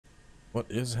What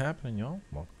is happening, y'all?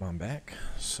 Welcome on back.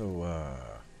 So,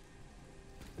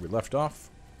 we left off.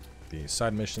 The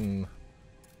side mission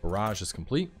barrage is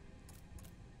complete.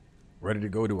 Ready to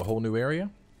go to a whole new area.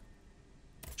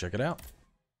 Check it out.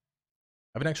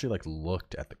 I haven't actually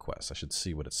looked at the quest. I should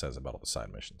see what it says about all the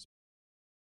side missions.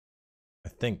 I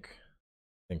think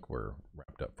we're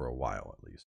wrapped up for a while at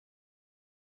least.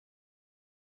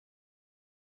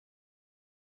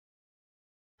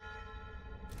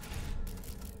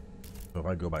 So if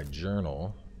I go by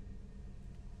journal,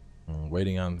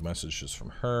 waiting on messages from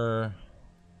her.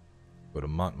 Go to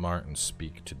Montmartre and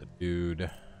speak to the dude.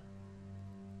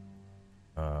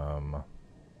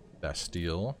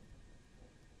 Bastille.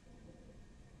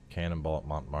 Cannonball at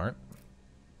Montmartre.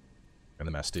 And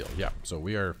the Bastille. Yeah, so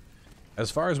we are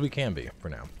as far as we can be for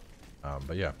now.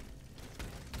 But yeah.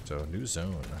 So, new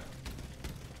zone.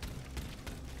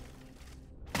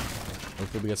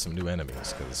 Hopefully we get some new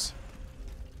enemies, because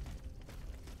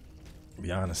to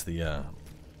be honest, the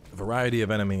variety of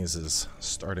enemies is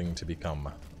starting to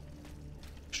become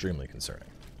extremely concerning.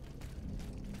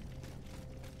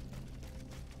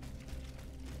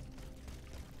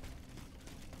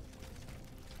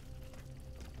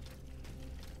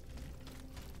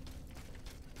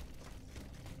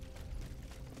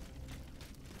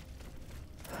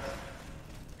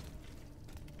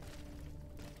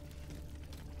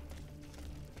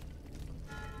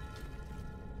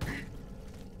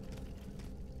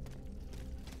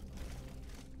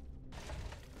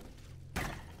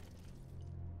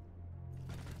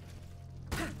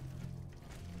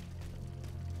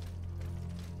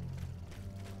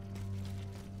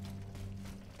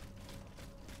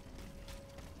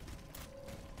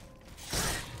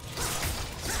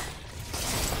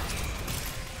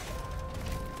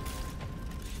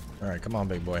 Alright, come on,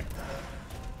 big boy.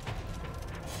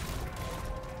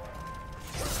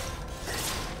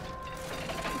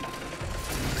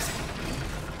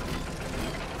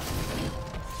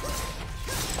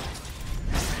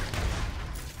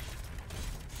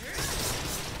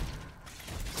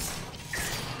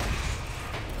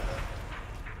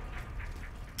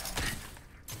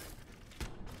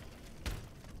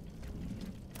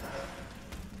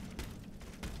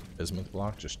 Bismuth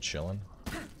block just chilling.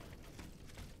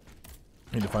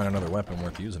 Need to find another weapon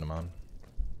worth using them on.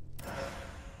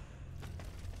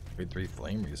 Grade 3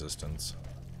 flame resistance.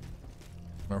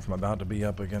 I don't know if I'm about to be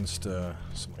up against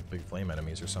some big flame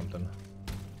enemies or something.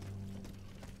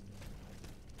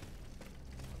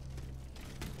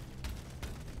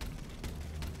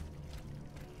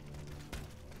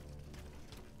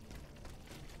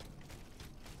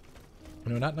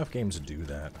 You know, not enough games do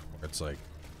that, where it's like,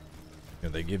 you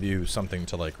know, they give you something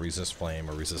to resist flame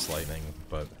or resist lightning,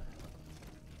 but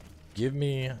give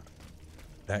me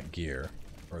that gear,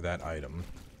 or that item,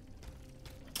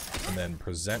 and then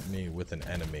present me with an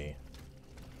enemy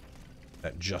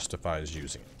that justifies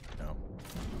using it, you know?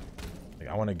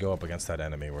 I want to go up against that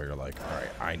enemy where you're like, alright,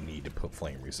 I need to put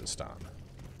flame resist on.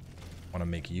 I want to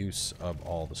make use of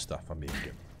all the stuff I'm being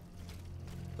given.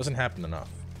 Doesn't happen enough.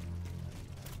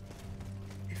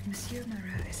 If Monsieur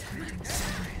Marat is hiding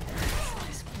somewhere in the depths of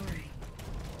his quarry,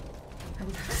 I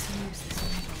will have to use this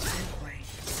wonderful way.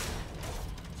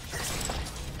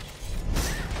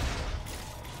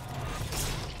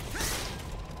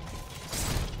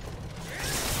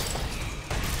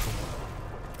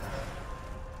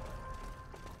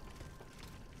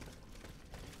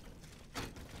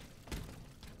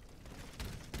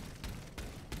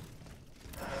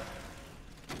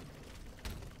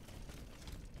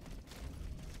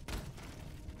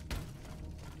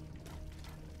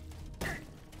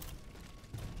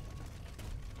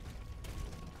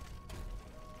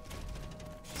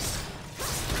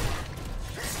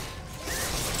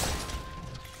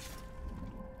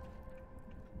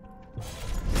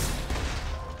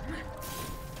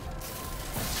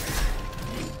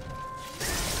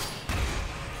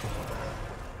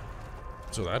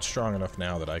 So that's strong enough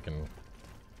now that I can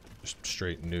just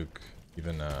straight nuke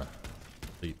even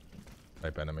elite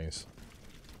type enemies.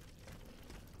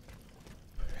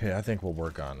 Yeah, I think we'll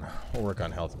work on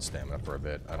health and stamina for a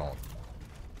bit. I don't.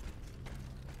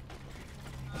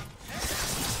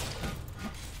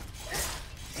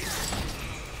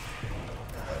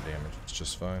 Damage, it's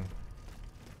just fine.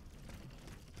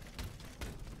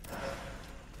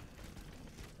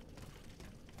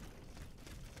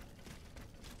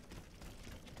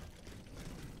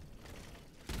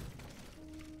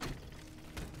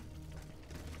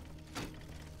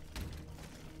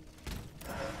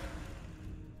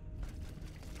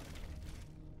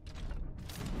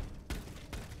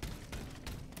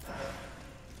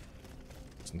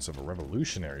 Instance of a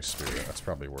revolutionary spirit. That's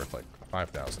probably worth like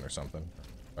 5,000 or something.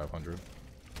 500.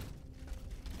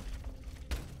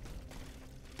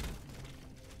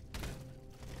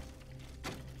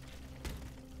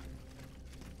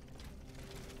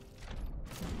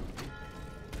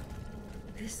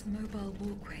 This mobile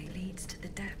walkway leads to the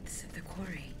depths of the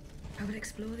quarry. I will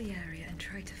explore the area and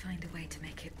try to find a way to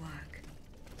make it work.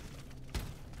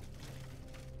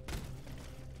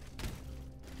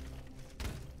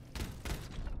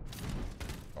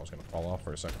 I was gonna fall off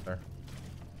for a second there.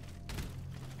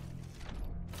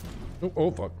 Oh,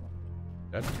 oh fuck.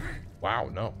 Dead?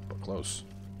 Wow, no, but close.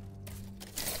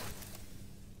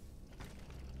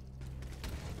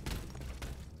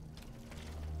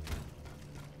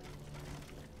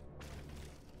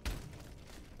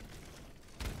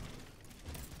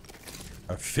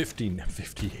 I have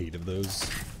 58 of those.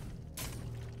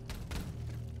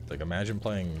 Like, imagine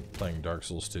playing Dark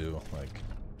Souls 2, like,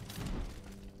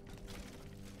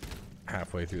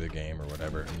 halfway through the game or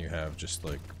whatever, and you have just,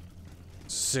 like,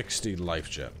 60 life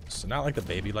gems. Not like the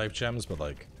baby life gems, but,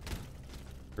 like,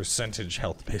 percentage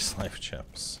health-based life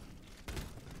gems.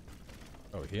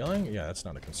 Oh, healing? Yeah, that's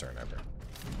not a concern ever.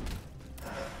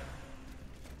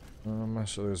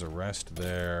 So there's a rest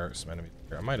there, some enemies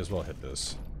here. I might as well hit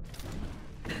this.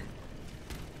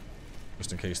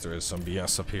 Just in case there is some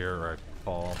BS up here or I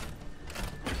fall.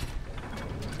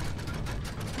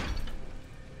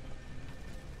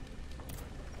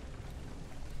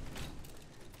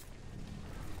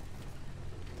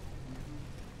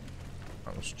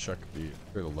 Let's check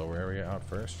the lower area out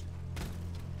first.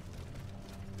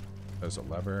 There's a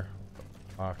lever.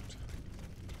 Locked.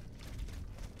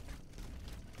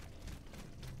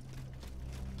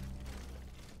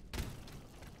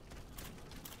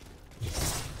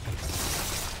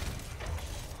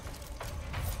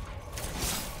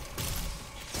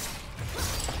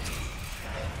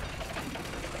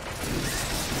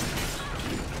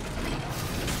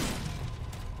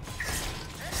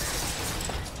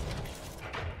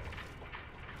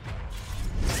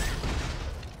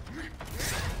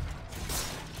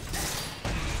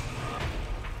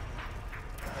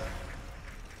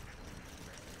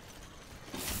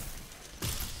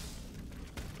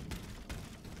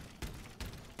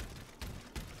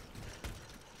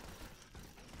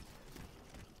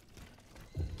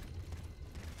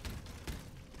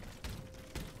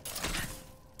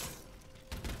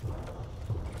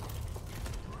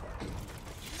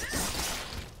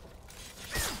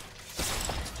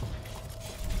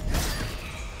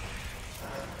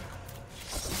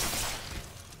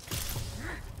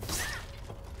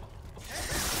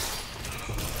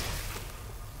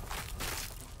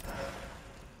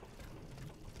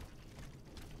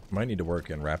 Might need to work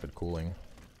in rapid cooling.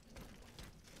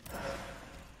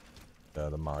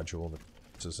 The module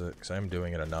that is it, because I'm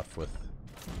doing it enough with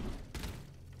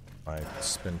my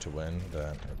spin to win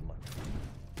that it might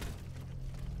be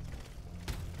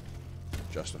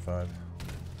justified.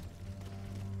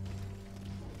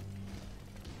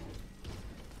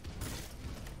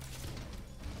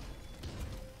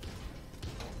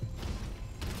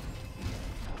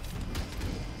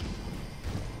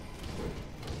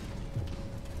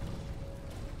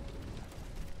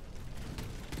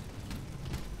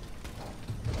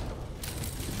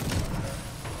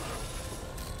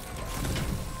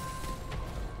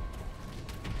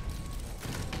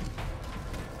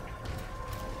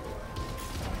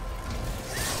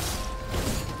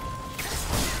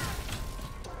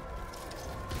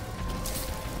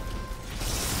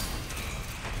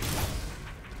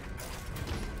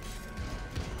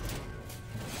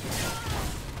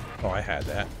 Oh, I had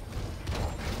that.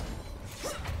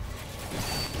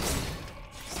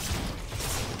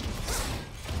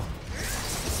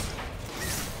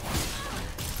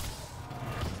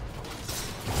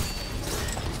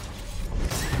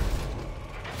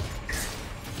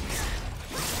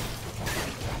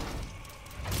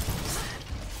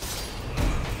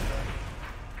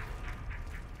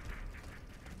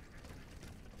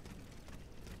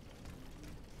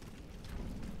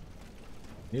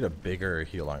 Need a bigger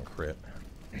heal on crit.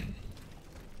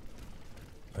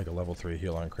 Like a level 3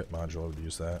 heal on crit module, I would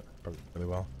use that really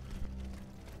well.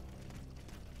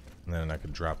 And then I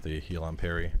could drop the heal on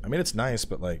parry. I mean, it's nice,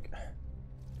 but like,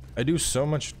 I do so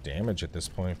much damage at this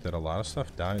point that a lot of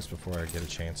stuff dies before I get a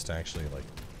chance to actually like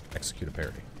execute a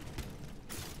parry.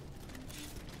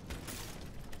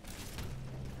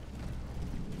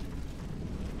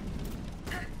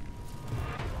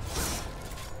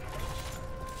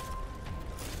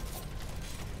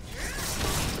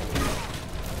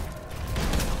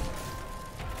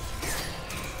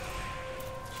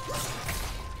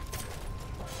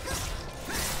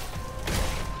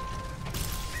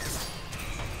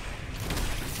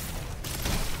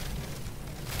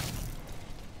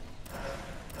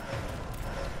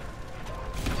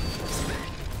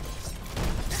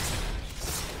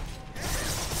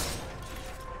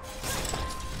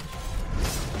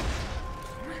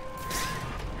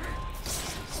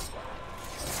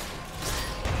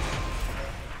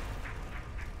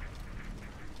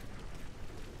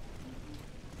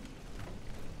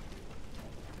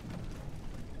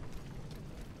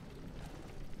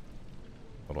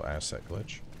 Little asset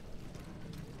glitch.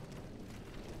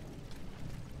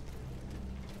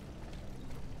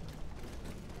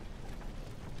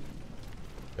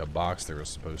 A box they were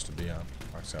supposed to be on.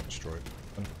 Box got destroyed.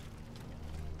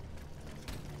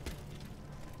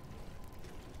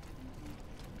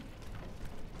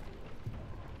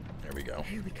 There we go.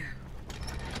 Here we go.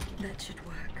 That should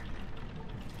work.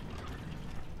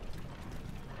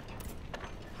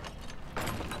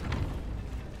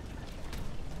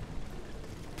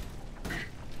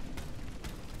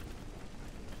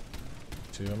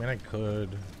 I mean, I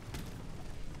could.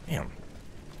 Damn.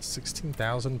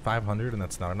 16,500, and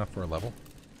that's not enough for a level.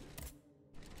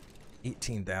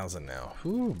 18,000 now.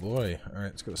 Ooh, boy.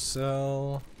 Alright, let's go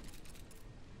sell.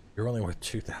 You're only worth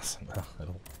 2,000. Well,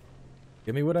 it'll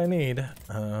give me what I need.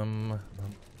 And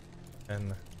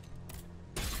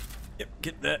yep,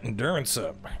 get that endurance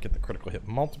up. Get the critical hit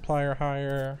multiplier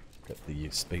higher. Get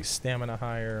the space stamina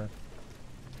higher.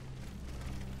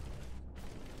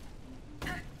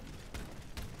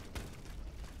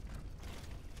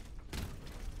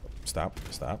 Stop,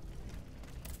 stop.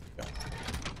 Go.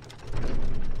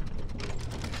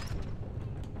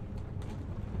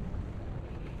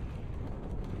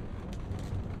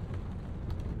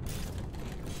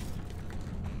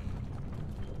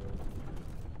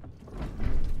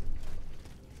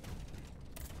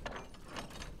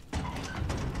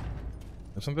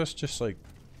 Isn't this just like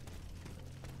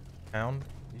town?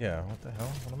 Yeah, what the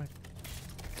hell? What am I?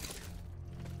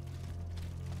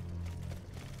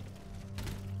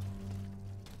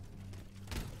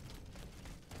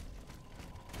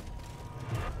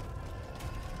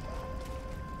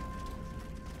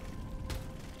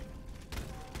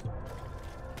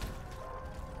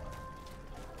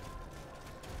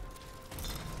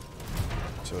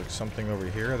 So like something over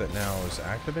here that now is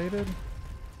activated?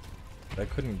 I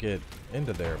couldn't get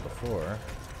into there before.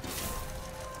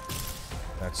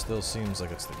 That still seems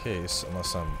like it's the case,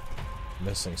 unless I'm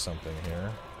missing something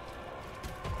here.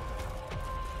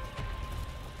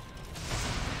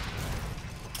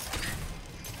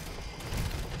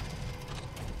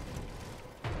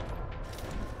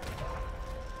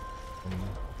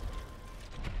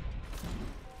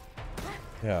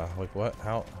 Yeah, like what?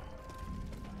 How?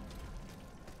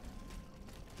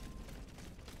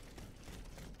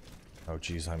 Oh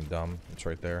geez, I'm dumb. It's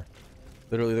right there.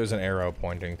 Literally, there's an arrow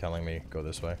pointing, telling me, go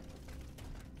this way.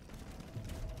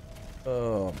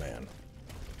 Oh, man.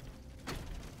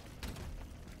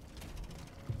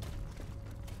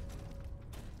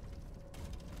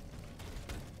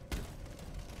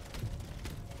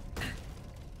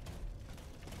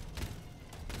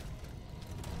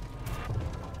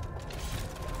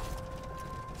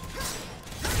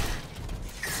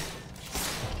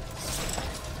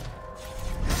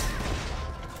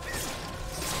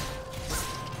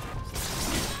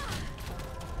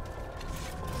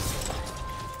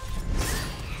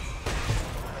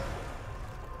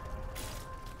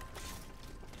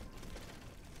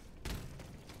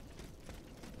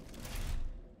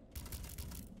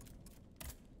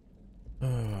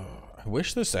 I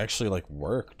wish this actually like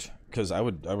worked, because I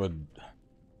would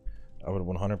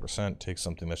 100% take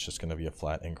something that's just going to be a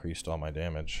flat increase to all my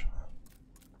damage.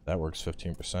 That works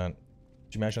 15%. Could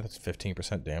you imagine if that's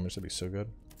 15% damage? That'd be so good.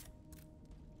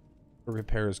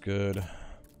 Repair is good.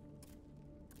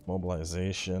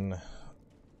 Mobilization.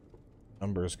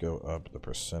 Numbers go up, the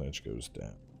percentage goes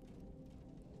down.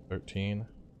 13.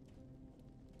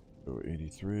 So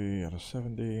 83 out of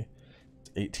 70. It's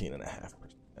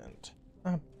 18.5%.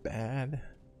 Not bad.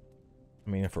 I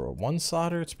mean, for a one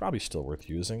solder, it's probably still worth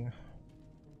using.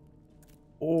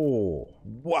 Oh,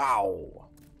 wow.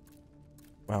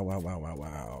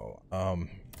 Wow.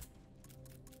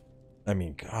 I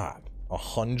mean, God,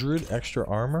 100 extra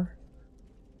armor?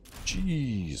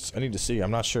 Jeez, I need to see. I'm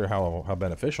not sure how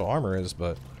beneficial armor is,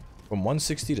 but from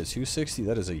 160 to 260,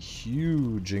 that is a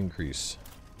huge increase.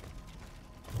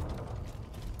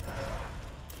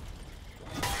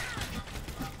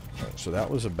 So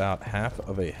that was about half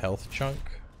of a health chunk.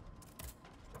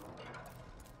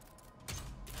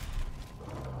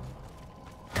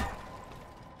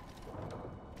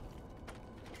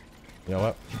 You know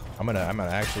what? I'm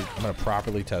gonna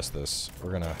properly test this.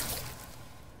 We're gonna.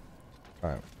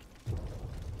 All right.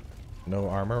 No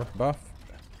armor buff.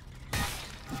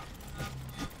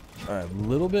 All right, a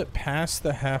little bit past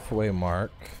the halfway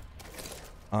mark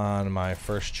on my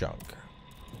first chunk,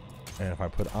 and if I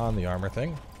put on the armor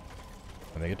thing.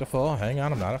 When they get to full, hang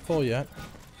on, I'm not at full yet.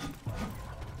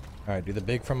 Alright, do the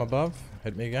big from above.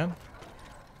 Hit me again.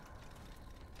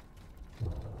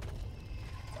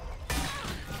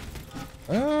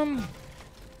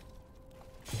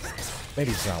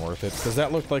 Maybe it's not worth it, because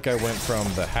that looked like I went from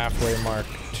the halfway mark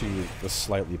to the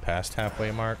slightly past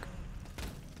halfway mark.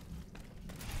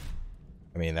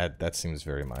 I mean, that seems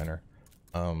very minor.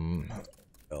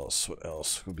 What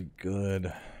else would be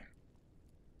good?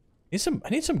 I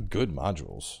need some good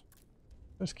modules.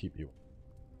 Just keep you.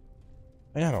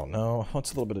 I don't know.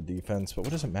 What's a little bit of defense, but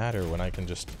what does it matter when I can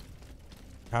just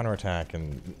counterattack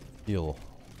and heal?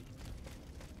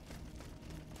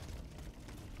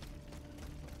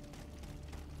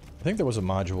 I think there was a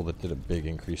module that did a big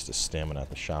increase to stamina at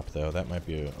the shop, though. That might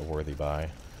be a worthy buy.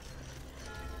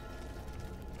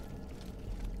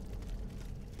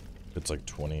 It's like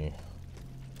 20.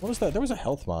 What was that? There was a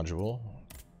health module.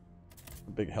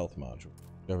 A big health module.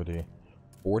 Longevity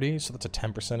 40, so that's a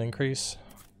 10% increase.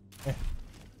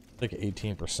 Like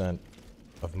 18%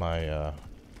 of my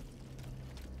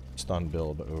stun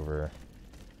build over.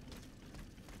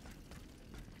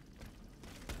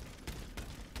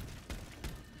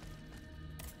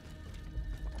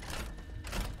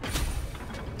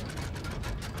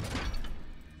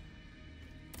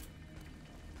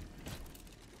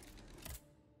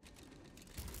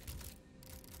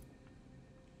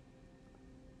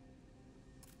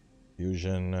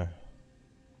 Fusion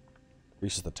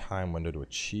increases the time window to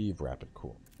achieve rapid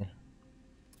cool.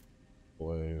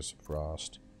 Boys,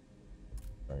 frost.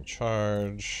 During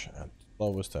charge. At its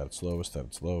lowest, at its lowest, at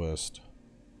its lowest.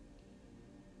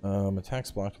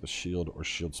 Attacks blocked with a shield or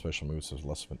shield special moves has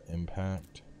less of an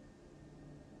impact.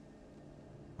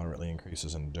 Moderately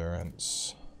increases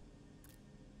endurance.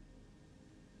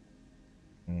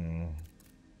 Let's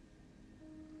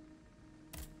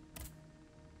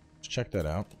check that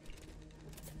out.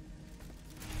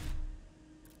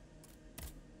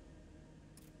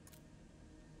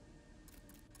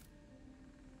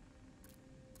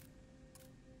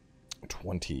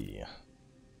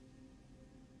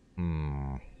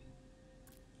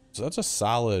 So that's a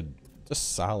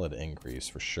solid increase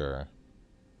for sure.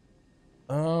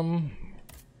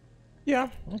 Yeah,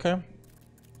 okay.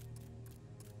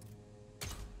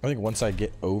 I think once I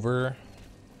get over,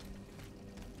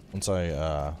 once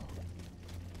I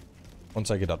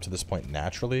get up to this point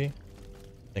naturally,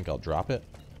 I think I'll drop it.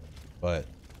 But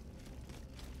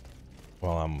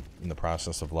while I'm in the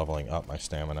process of leveling up my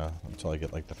stamina until I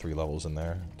get like the 3 levels in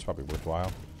there, it's probably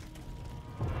worthwhile.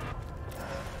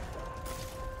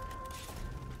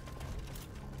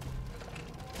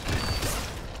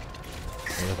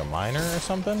 Maybe like a miner or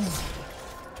something?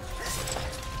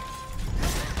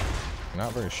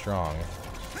 Not very strong.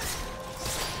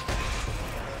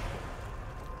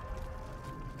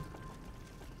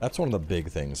 That's one of the big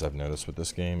things I've noticed with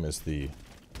this game is the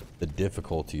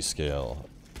difficulty scale.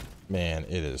 Man,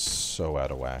 it is so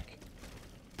out of whack.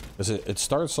 Because it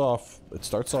starts off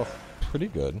pretty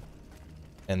good,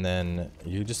 and then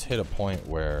you just hit a point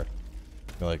where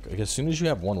you're like as soon as you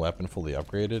have one weapon fully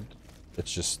upgraded,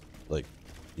 it's just like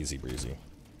easy breezy.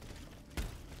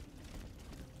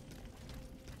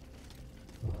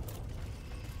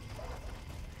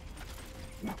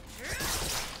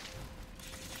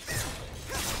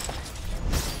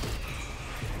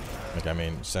 Like, I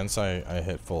mean, since I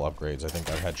hit full upgrades, I think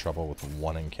I've had trouble with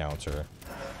one encounter.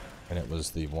 And it was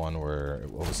the one where,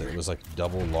 what was it? It was like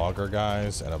double logger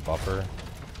guys and a buffer.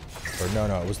 Or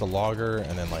no, it was the logger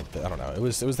and then like, I don't know. It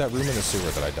was that room in the sewer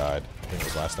that I died. I think it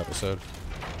was last episode.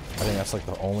 I think that's like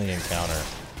the only encounter.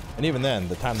 And even then,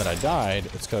 the time that I died,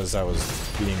 it's because I was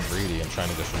being greedy and trying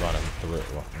to just run him through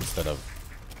instead of,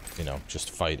 you know,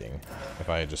 just fighting. If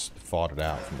I had just fought it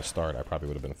out from the start, I probably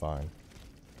would have been fine.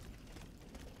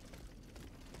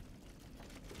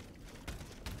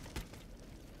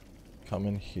 Come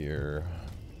in here.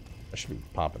 I should be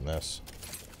popping this.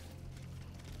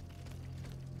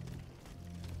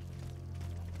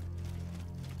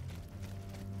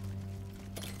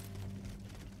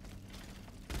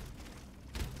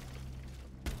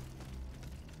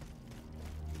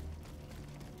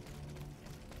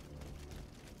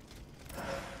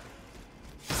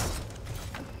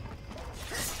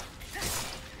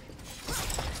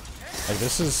 Like,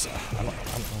 this is, I don't know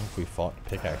if we fought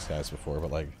pickaxe guys before,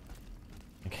 but like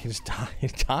he just died. He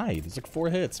died. It's like 4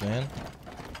 hits, man.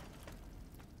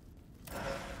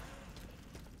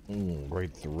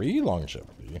 Grade 3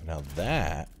 longevity. Now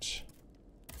that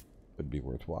would be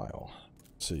worthwhile.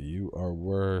 So you are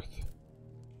worth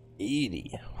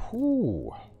 80.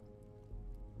 Whew.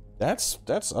 That's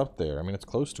up there. I mean, it's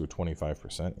close to a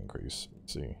 25% increase.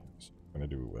 Let's see. So I'm gonna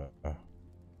do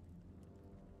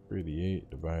 388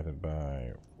 divided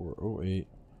by 408.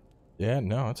 Yeah,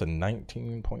 no, it's a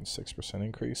 19.6%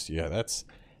 increase. Yeah, that's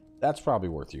probably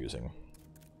worth using.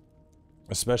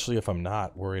 Especially if I'm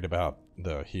not worried about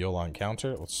the heal on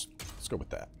counter. Let's go with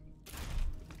that.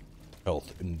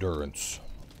 Health, endurance,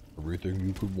 everything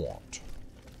you could want.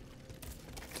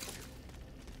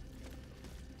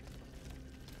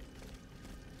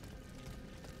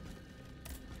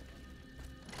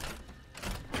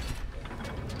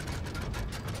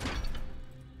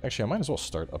 Actually, I might as well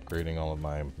start upgrading all of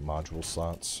my module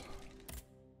slots.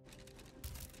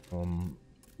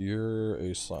 You're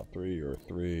a slot 3, you're a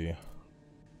 3.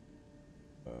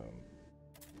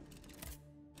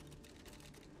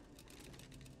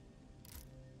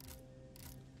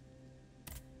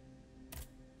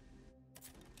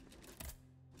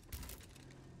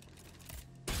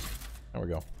 There we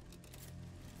go.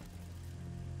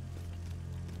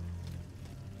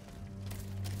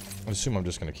 I assume I'm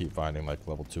just going to keep finding like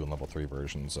level 2 and level 3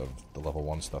 versions of the level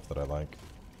 1 stuff that I like.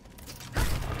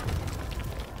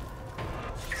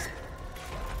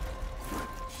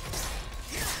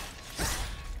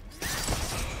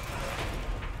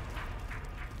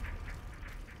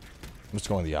 I'm just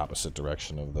going the opposite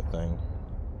direction of the thing.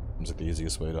 Seems like the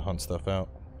easiest way to hunt stuff out.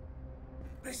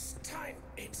 This time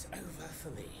it's over for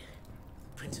me.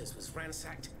 Printers was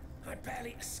ransacked, and I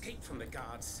barely escaped from the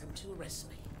guards sent to arrest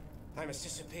me. I must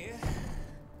disappear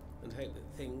and hope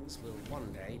that things will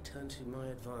one day turn to my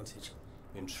advantage.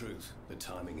 In truth, the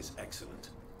timing is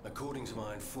excellent. According to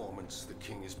my informants, the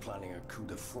king is planning a coup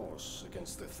de force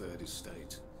against the Third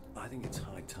Estate. I think it's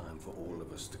high time for all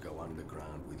of us to go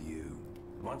underground with you.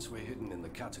 Once we're hidden in the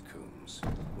catacombs,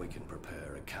 we can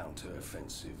prepare a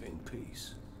counter-offensive in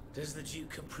peace. Does the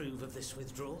Duke approve of this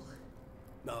withdrawal?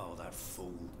 Oh, that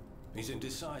fool. He's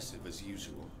indecisive as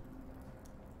usual.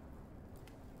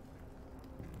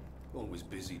 Always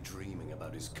busy dreaming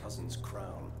about his cousin's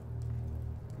crown.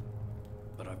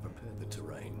 But I've prepared the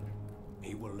terrain.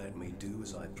 He will let me do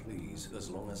as I please, as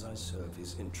long as I serve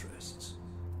his interests.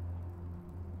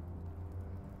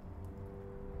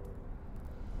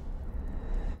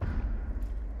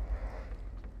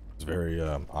 It's very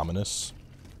ominous.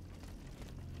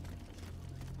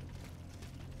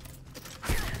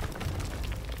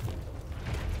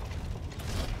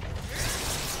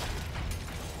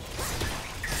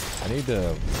 I need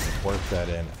to work that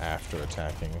in after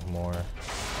attacking more.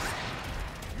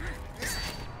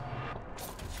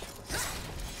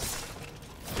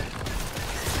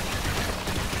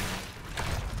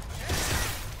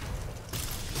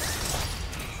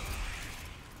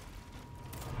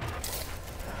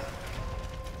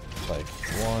 Like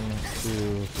 1,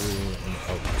 2, 3, and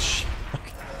oh shit.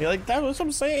 Okay. Like that was what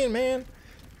I'm saying, man.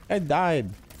 I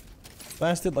died.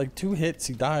 Lasted like 2 hits,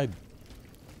 he died.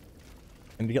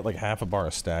 And to get like half a bar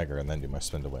of stagger and then do my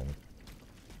spin to win.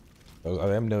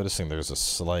 I am noticing there's a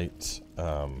slight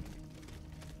there's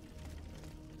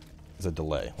a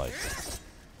delay, like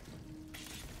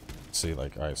see,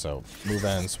 like, alright, so move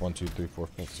ends 1, 2, 3, 4,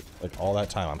 5, 6, like all that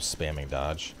time I'm spamming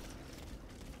dodge.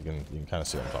 You can kind of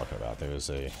see what I'm talking about. There's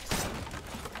a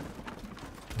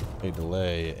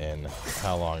delay in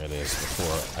how long it is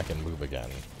before I can move again.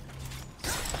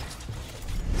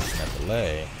 And that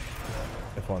delay,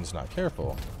 if one's not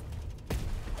careful,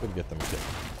 could get them killed.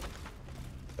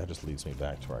 That just leads me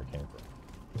back to where I came from.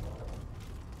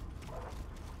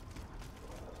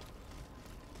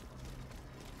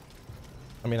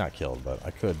 I mean, not killed, but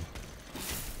I could.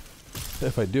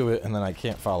 If I do it and then I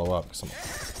can't follow up because I'm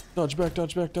dodge back,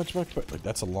 dodge back, dodge back. Like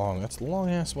that's a long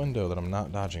ass window that I'm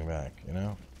not dodging back, you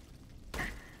know?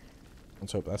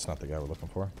 Let's hope that's not the guy we're looking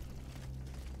for.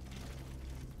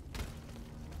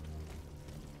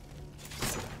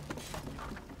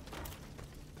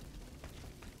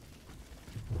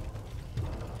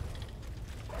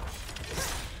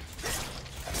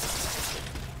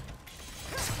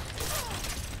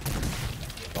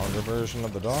 Longer version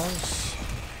of the dogs.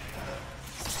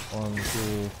 1,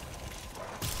 2.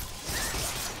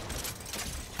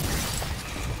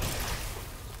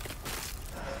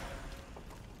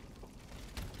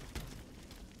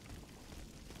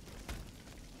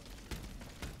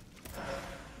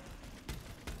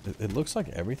 It looks like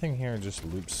everything here just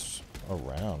loops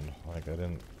around. Like I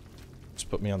didn't just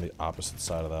put me on the opposite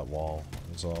side of that wall.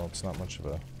 Is all. It's not much of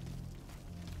a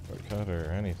shortcut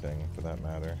or anything for that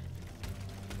matter.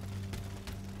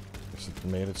 It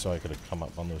made it so I could have come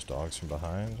up on those dogs from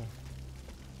behind.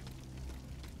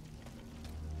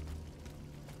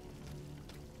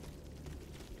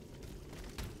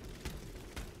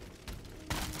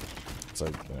 It's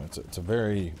like, you know, it's a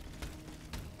very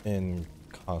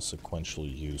inconsequential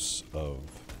use of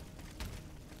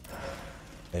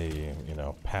a, you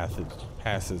know, passage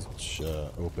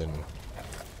open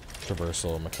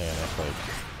traversal mechanic. Like,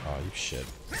 oh, you shit.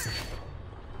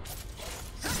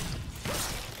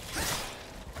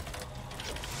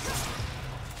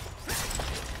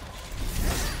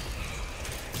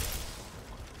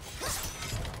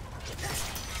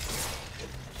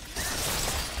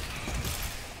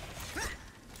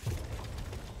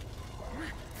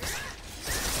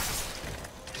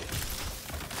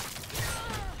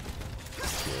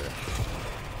 here.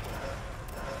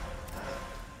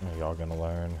 Y'all gonna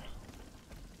learn.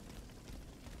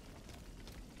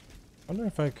 I wonder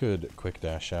if I could quick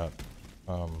dash out.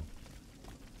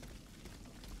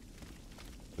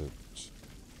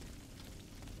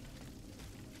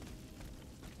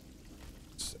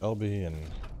 It's LB and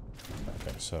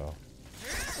okay, so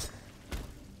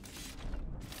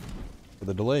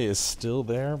the delay is still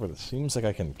there, but it seems like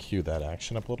I can queue that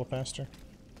action up a little faster.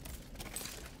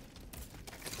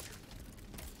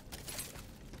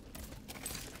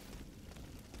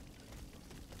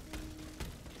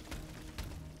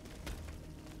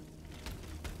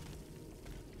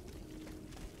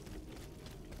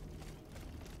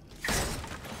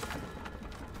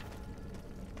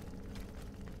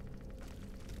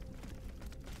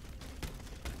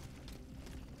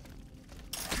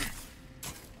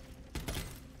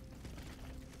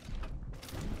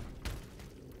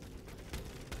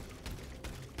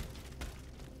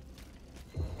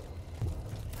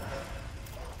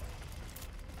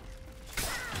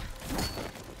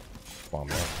 Come on,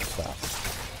 man. Stop.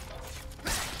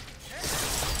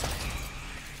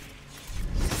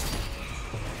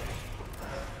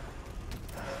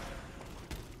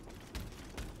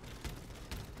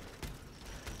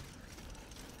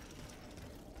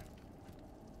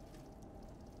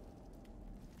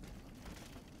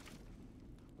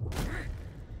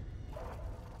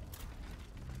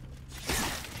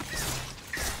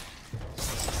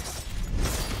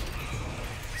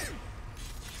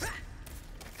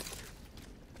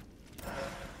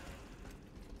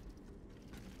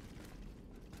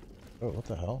 Oh, what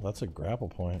the hell? That's a grapple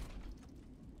point.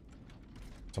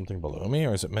 Something below me,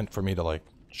 or is it meant for me to, like,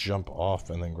 jump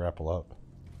off and then grapple up?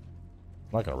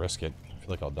 I'm not gonna risk it. I feel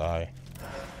like I'll die.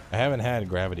 I haven't had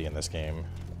gravity in this game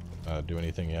do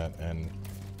anything yet, and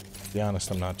to be honest,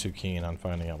 I'm not too keen on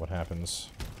finding out what happens.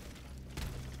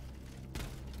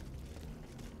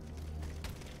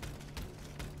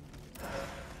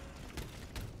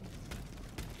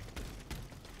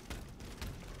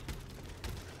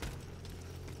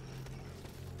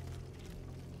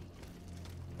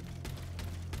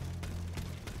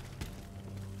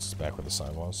 Back where the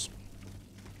sign was.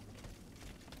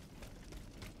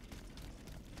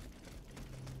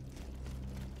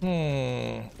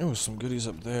 Oh, some goodies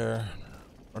up there.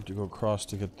 I have to go across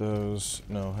to get those.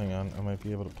 No, hang on. I might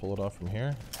be able to pull it off from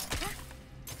here.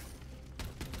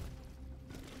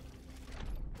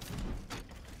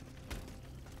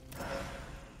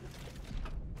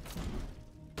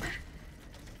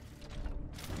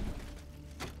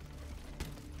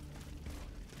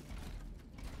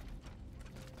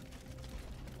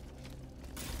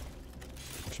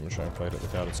 I'm gonna try and fight it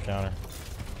without its counter.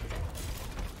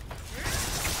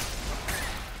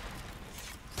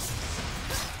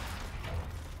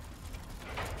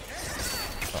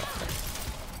 Oh,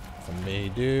 for me,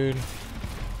 dude.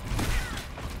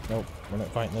 Nope, we're not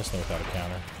fighting this thing without a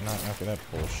counter. Not after that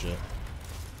bullshit.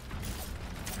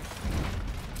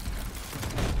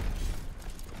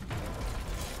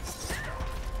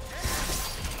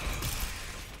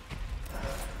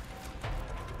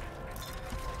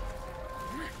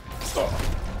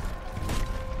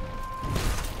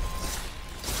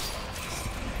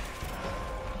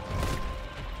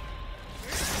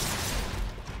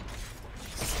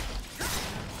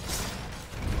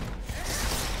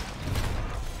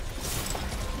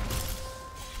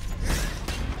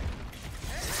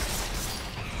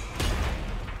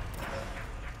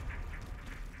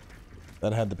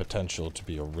 That had the potential to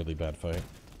be a really bad fight.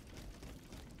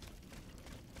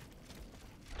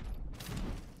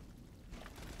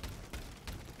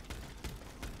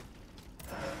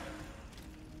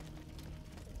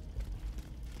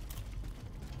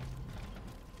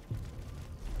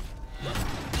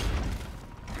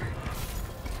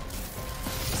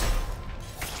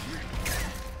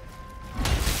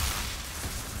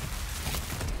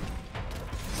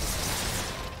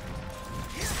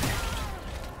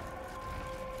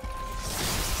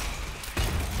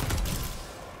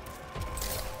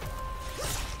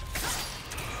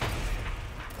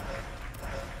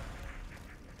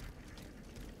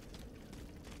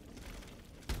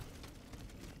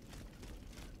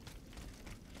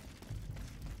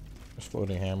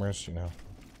 Floating hammers, you know,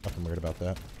 nothing weird about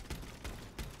that.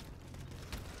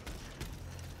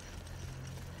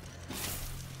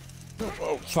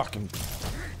 Oh, fucking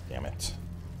damn it.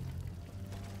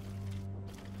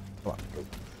 Come on, go,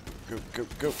 go, go,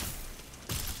 go.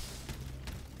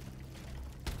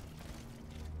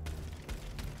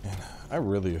 Man, I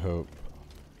really hope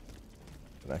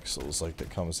the next Souls like that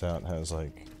comes out has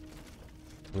like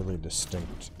really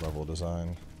distinct level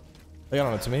design. Like, I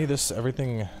don't know, to me this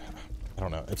everything,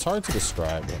 don't know. It's hard to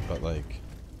describe it, but like,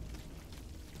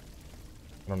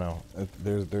 I don't know.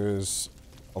 There's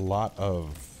a lot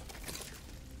of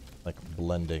like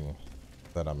blending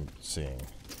that I'm seeing.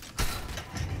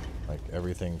 Like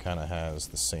everything kind of has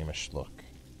the same-ish look.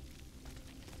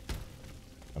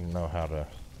 I don't know how to.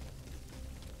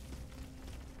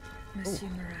 Monsieur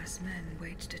Marat's men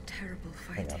waged a terrible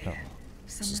fight Hang on, here. no.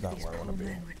 This Some is of not these where I want poor to be.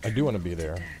 men were I do want to trampled be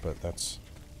there, death. but that's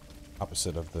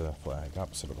opposite of the flag.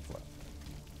 Opposite of the flag.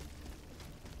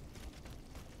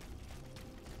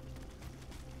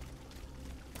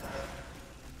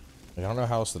 I don't know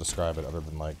how else to describe it other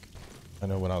than like, I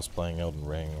know when I was playing Elden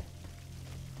Ring,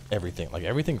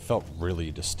 everything felt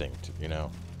really distinct, you know?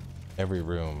 Every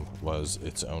room was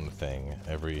its own thing.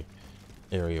 Every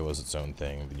area was its own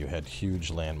thing. You had huge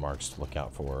landmarks to look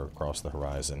out for across the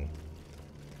horizon.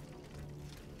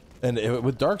 And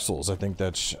with Dark Souls, I think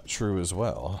that's true as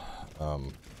well.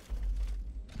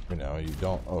 You know, you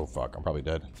don't... Oh, fuck. I'm probably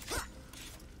dead.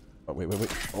 Oh, wait.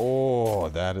 Oh,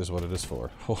 that is what it is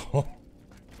for. Little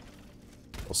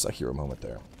Sekiro moment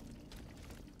there.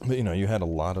 But, you know, you had a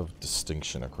lot of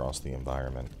distinction across the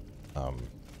environment.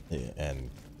 And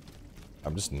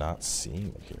I'm just not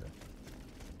seeing it here.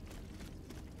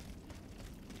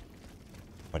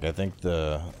 Like, I think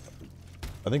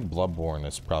Bloodborne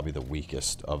is probably the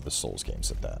weakest of the Souls games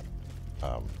at that.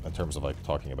 In terms of, like,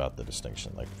 talking about the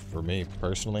distinction. Like, for me,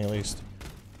 personally, at least,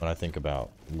 when I think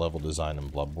about level design in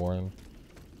Bloodborne,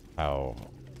 how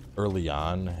early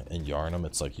on in Yharnam,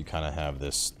 it's like you kind of have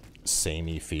this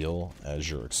samey feel as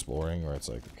you're exploring, where it's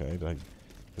like, okay,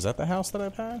 is that the house that I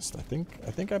passed? I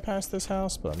think I passed this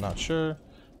house, but I'm not sure.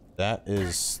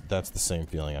 That's the same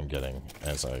feeling I'm getting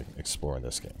as I explore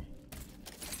this game.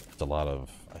 It's a lot of,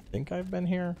 I think I've been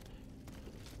here.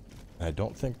 And I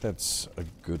don't think that's a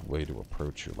good way to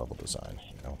approach your level design,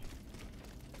 you know?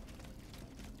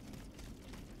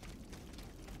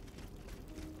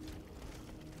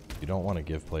 You don't want to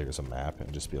give players a map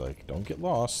and just be like, don't get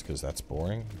lost, because that's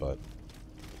boring, but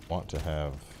want to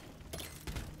have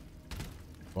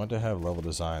level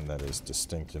design that is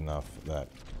distinct enough that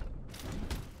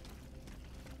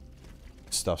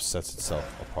stuff sets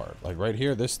itself apart. Like right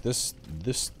here, this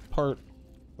part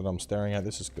that I'm staring at,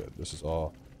 this is good. This is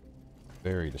all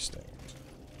very distinct.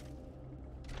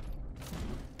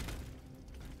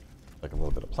 Like a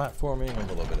little bit of platforming, a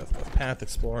little bit of path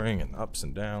exploring, and ups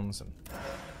and downs, and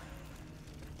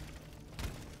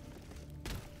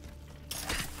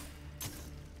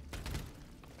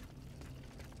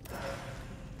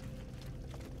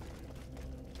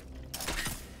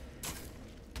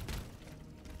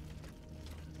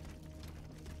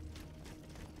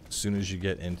as soon as you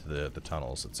get into the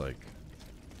tunnels, it's like,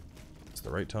 it's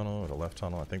the right tunnel or the left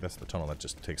tunnel. I think that's the tunnel that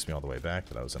just takes me all the way back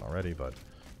that I was in already, but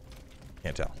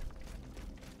can't tell.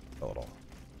 A little.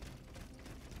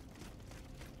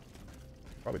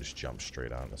 Probably just jump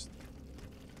straight on this.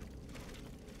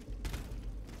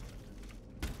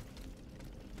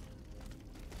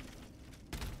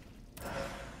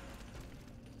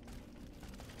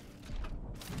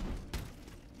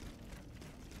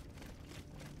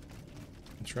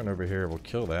 Let's run over here. We'll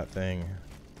kill that thing.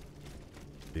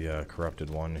 The corrupted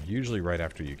one. Usually right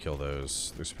after you kill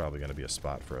those, there's probably going to be a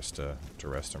spot for us to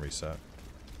rest and reset.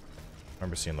 I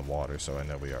remember seeing the water, so I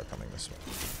know we are coming this way.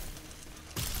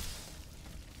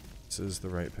 This is the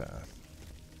right path.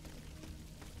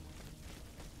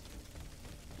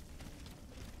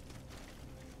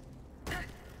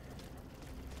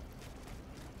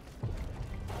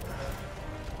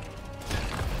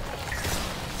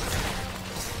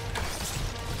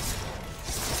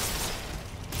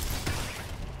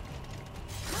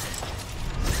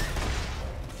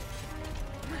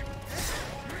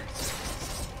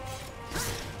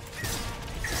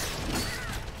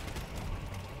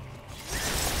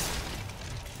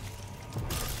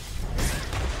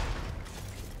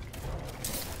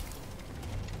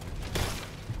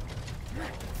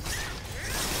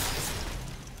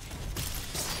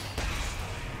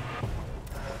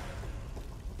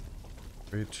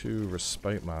 Grade 2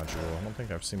 respite module. I don't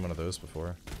think I've seen one of those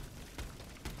before.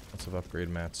 Lots of upgrade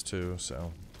mats too,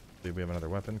 so maybe we have another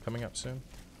weapon coming up soon.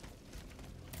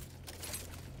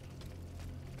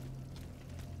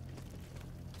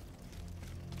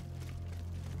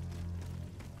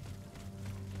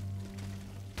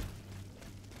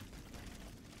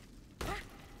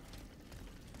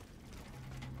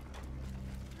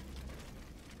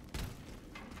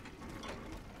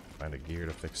 Find a gear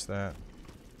to fix that.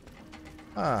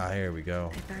 Ah, here we go.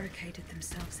 They barricaded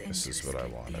themselves in This to is what I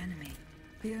escape wanted. the enemy.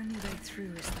 The only way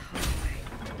through is the hard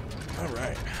way.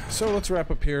 Alright, so let's wrap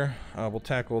up here. We'll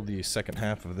tackle the second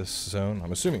half of this zone.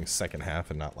 I'm assuming second half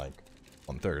and not like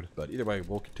 1/3, but either way,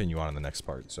 we'll continue on in the next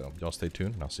part. So y'all stay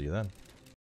tuned, and I'll see you then.